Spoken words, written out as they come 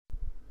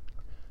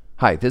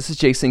Hi, this is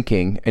Jason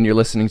King, and you're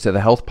listening to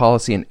the Health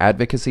Policy and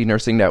Advocacy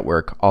Nursing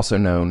Network, also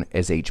known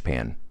as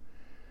HPAN.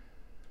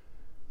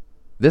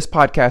 This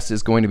podcast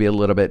is going to be a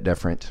little bit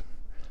different.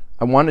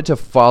 I wanted to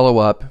follow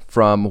up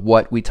from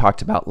what we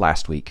talked about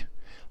last week.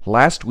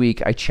 Last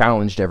week, I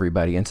challenged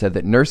everybody and said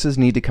that nurses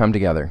need to come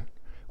together.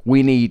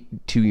 We need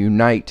to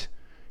unite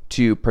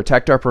to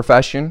protect our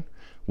profession.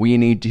 We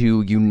need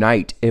to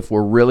unite if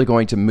we're really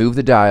going to move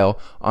the dial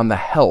on the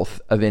health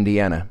of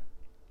Indiana.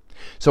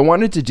 So I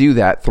wanted to do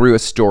that through a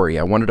story.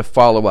 I wanted to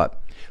follow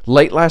up.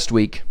 Late last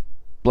week,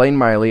 Blaine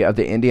Miley of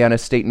the Indiana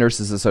State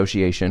Nurses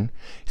Association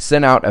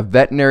sent out a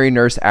veterinary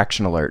nurse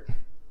action alert.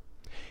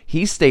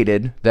 He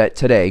stated that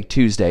today,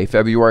 Tuesday,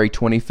 February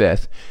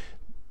 25th,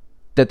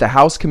 that the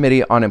House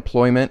Committee on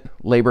Employment,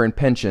 Labor, and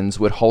Pensions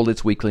would hold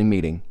its weekly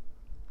meeting.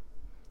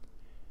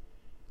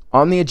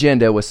 On the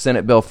agenda was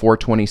Senate Bill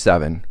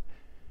 427.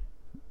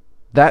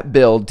 That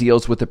bill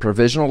deals with the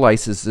provisional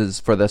licenses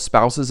for the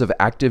spouses of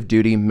active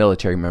duty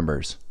military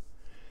members.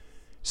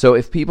 So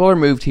if people are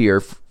moved here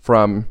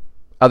from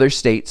other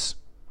states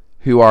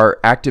who are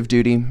active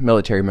duty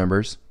military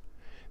members,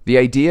 the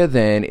idea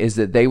then is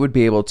that they would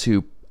be able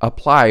to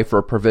apply for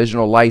a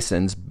provisional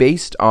license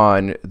based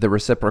on the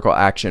reciprocal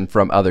action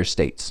from other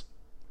states.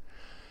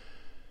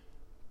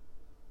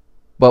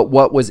 But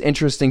what was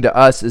interesting to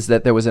us is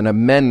that there was an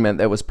amendment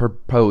that was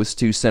proposed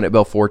to Senate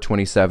Bill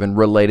 427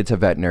 related to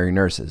veterinary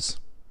nurses.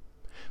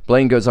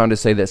 Blaine goes on to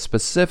say that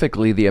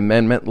specifically the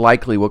amendment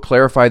likely will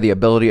clarify the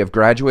ability of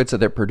graduates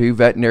of the Purdue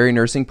veterinary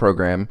nursing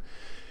program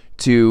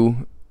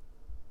to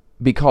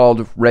be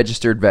called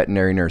registered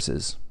veterinary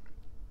nurses.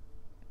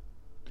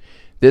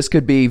 This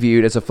could be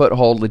viewed as a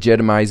foothold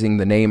legitimizing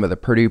the name of the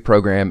Purdue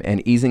program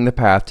and easing the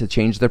path to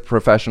change the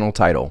professional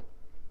title.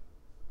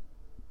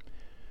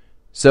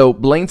 So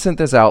Blaine sent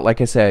this out,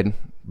 like I said,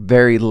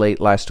 very late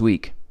last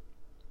week.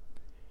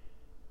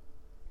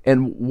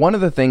 And one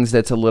of the things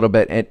that's a little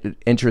bit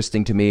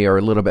interesting to me, or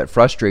a little bit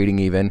frustrating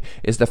even,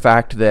 is the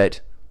fact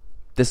that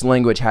this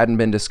language hadn't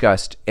been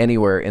discussed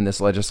anywhere in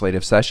this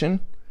legislative session,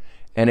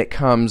 and it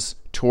comes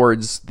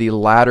towards the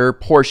latter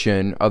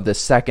portion of the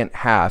second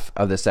half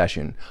of the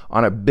session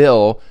on a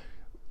bill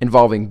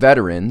involving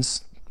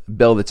veterans, a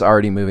bill that's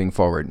already moving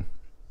forward.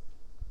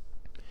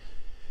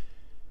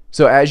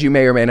 So as you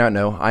may or may not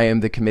know, I am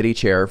the committee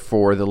chair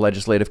for the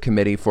Legislative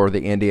Committee for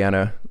the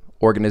Indiana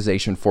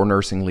Organization for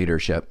Nursing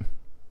Leadership.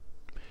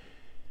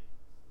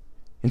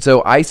 And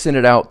so I sent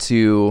it out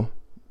to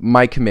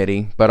my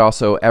committee, but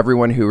also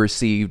everyone who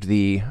received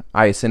the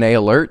ISNA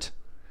alert,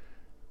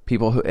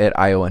 people at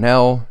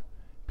IONL,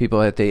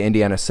 people at the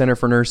Indiana Center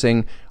for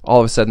Nursing. All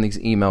of a sudden, these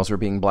emails were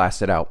being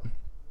blasted out.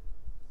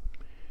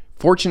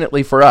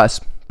 Fortunately for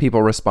us,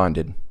 people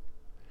responded.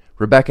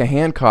 Rebecca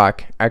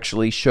Hancock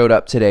actually showed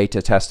up today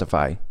to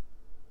testify.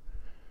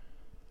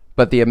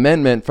 But the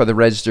amendment for the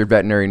registered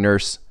veterinary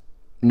nurse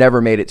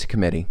never made it to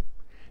committee.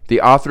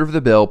 The author of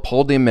the bill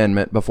pulled the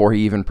amendment before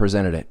he even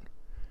presented it.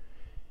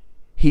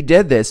 He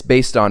did this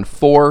based on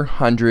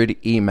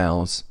 400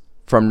 emails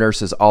from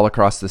nurses all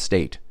across the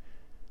state.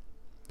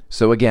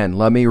 So again,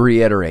 let me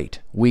reiterate,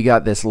 we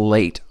got this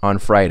late on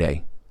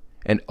Friday.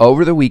 And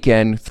over the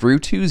weekend through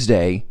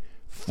Tuesday,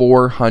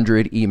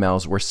 400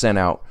 emails were sent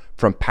out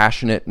from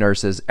passionate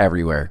nurses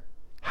everywhere.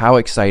 How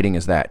exciting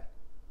is that?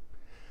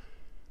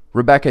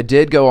 Rebecca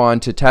did go on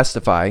to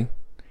testify,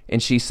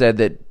 and she said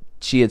that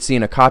she had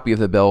seen a copy of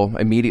the bill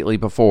immediately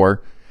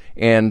before,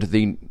 and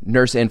the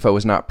nurse info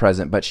was not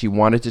present, but she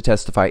wanted to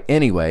testify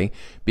anyway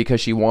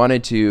because she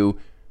wanted to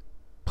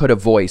put a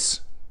voice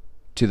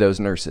to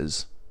those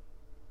nurses.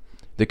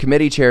 The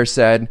committee chair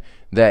said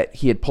that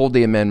he had pulled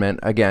the amendment,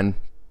 again,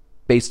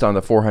 based on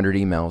the 400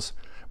 emails,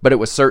 but it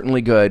was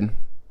certainly good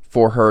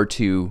for her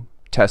to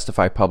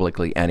testify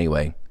publicly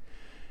anyway.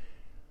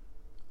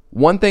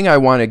 One thing I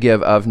want to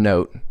give of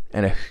note,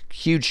 and a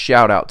huge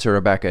shout out to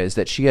Rebecca, is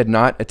that she had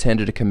not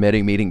attended a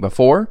committee meeting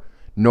before,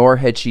 nor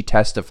had she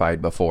testified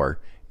before,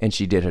 and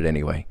she did it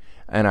anyway.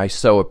 And I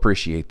so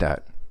appreciate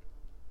that.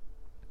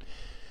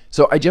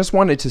 So I just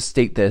wanted to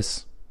state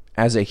this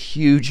as a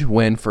huge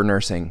win for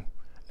nursing.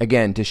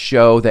 Again, to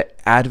show that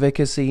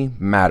advocacy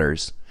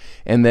matters.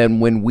 And then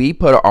when we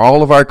put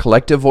all of our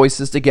collective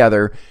voices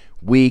together,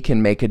 we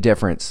can make a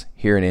difference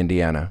here in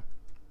Indiana.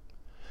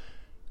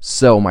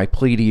 So my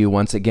plea to you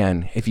once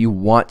again, if you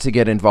want to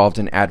get involved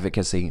in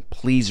advocacy,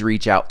 please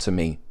reach out to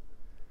me.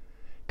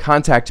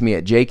 Contact me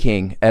at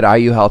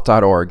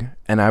jking@iuhealth.org,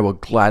 and I will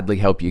gladly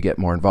help you get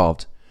more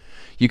involved.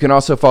 You can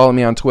also follow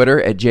me on Twitter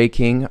at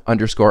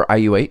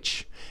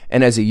jking_IUH,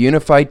 and as a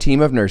unified team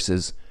of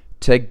nurses,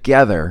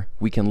 together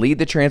we can lead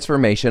the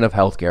transformation of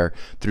healthcare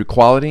through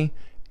quality,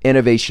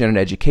 innovation, and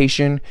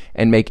education,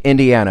 and make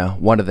Indiana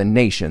one of the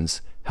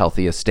nation's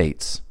healthiest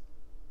states.